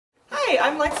Hi,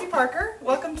 I'm Lexi Parker.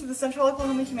 Welcome to the Central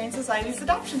Oklahoma Humane Society's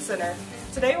Adoption Center.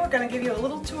 Today we're going to give you a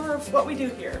little tour of what we do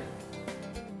here.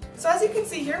 So as you can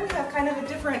see here, we have kind of a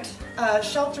different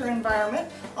shelter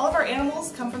environment. All of our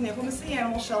animals come from the Oklahoma City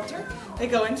Animal Shelter. They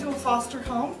go into a foster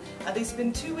home. They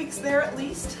spend 2 weeks there at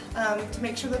least to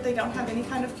make sure that they don't have any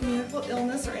kind of communicable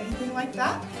illness or anything like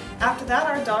that. After that,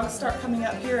 our dogs start coming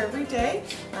up here every day.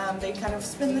 They kind of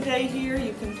spend the day here.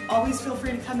 You can always feel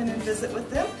free to come in and visit with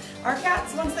them. Our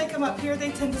cats, once they come up here,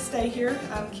 they tend to stay here.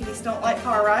 Kitties don't like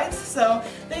car rides, so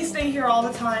they stay here all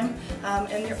the time,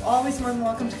 and you're always more than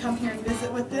welcome to come here and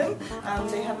visit with them.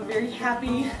 They have a very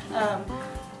happy,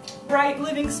 bright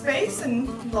living space, and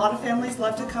a lot of families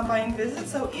love to come by and visit.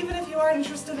 So even if you are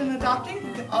interested in adopting,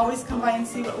 you can always come by and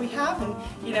see what we have, and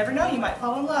you never know, you might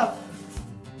fall in love.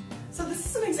 So this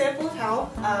is an example of how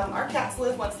our cats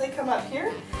live once they come up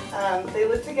here. They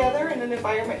live together in an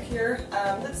environment here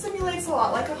that simulates a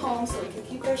lot like a home, so we can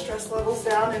keep their stress levels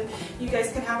down, and you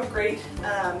guys can have a great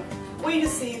way to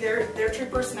see their true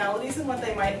personalities and what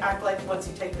they might act like once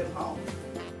you take them home.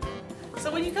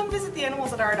 So when you come visit the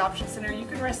animals at our adoption center, you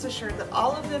can rest assured that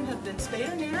all of them have been spayed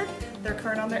or neutered. They're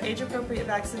current on their age-appropriate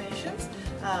vaccinations.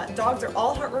 Dogs are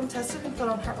all heartworm tested and put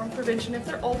on heartworm prevention if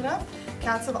they're old enough.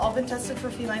 Cats have all been tested for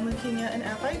feline leukemia and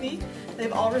FIV.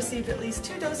 They've all received at least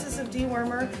 2 doses of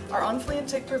dewormer, are on flea and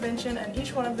tick prevention, and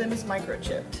each one of them is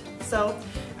microchipped. So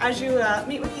as you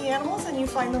meet with the animals and you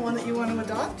find the one that you want to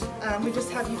adopt, we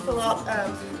just have you fill out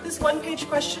this one-page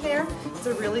questionnaire. It's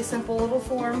a really simple little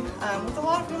form with a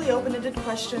lot of really open-ended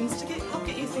questions to help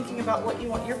get you thinking about what you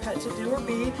want your pet to do or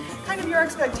be, kind of your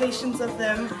expectations of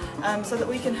them, so that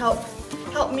we can help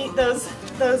meet those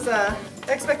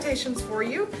expectations for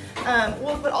you.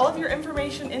 We'll put all of your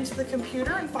information into the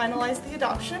computer and finalize the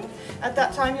adoption. At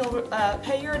that time, you'll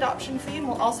pay your adoption fee, and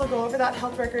we'll also go over that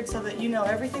health record so that you know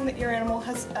everything that your animal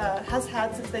has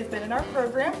had since they've been in our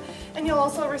program. And you'll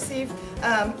also receive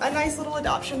a nice little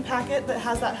adoption packet that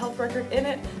has that health record in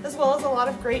it, as well as a lot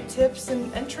of great tips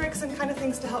and tricks and kind of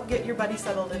things to help get your buddy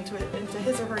settled into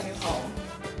his or her new home.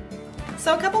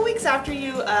 So a couple weeks after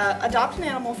you adopt an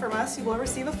animal from us, you will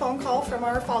receive a phone call from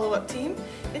our follow-up team.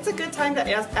 It's a good time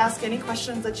to ask any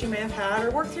questions that you may have had or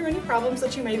work through any problems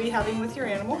that you may be having with your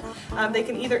animal. They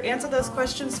can either answer those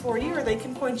questions for you, or they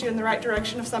can point you in the right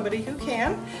direction of somebody who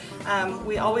can.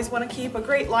 We always want to keep a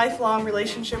great lifelong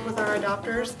relationship with our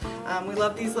adopters. We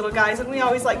love these little guys, and we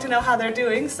always like to know how they're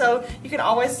doing, so you can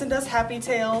always send us happy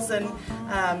tales and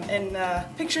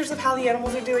pictures of how the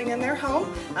animals are doing in their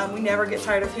home. We never get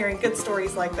tired of hearing good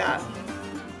stories like that.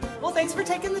 Well, thanks for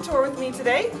taking the tour with me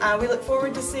today. We look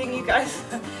forward to seeing you guys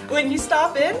when you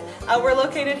stop in. We're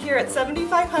located here at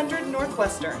 7500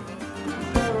 Northwestern.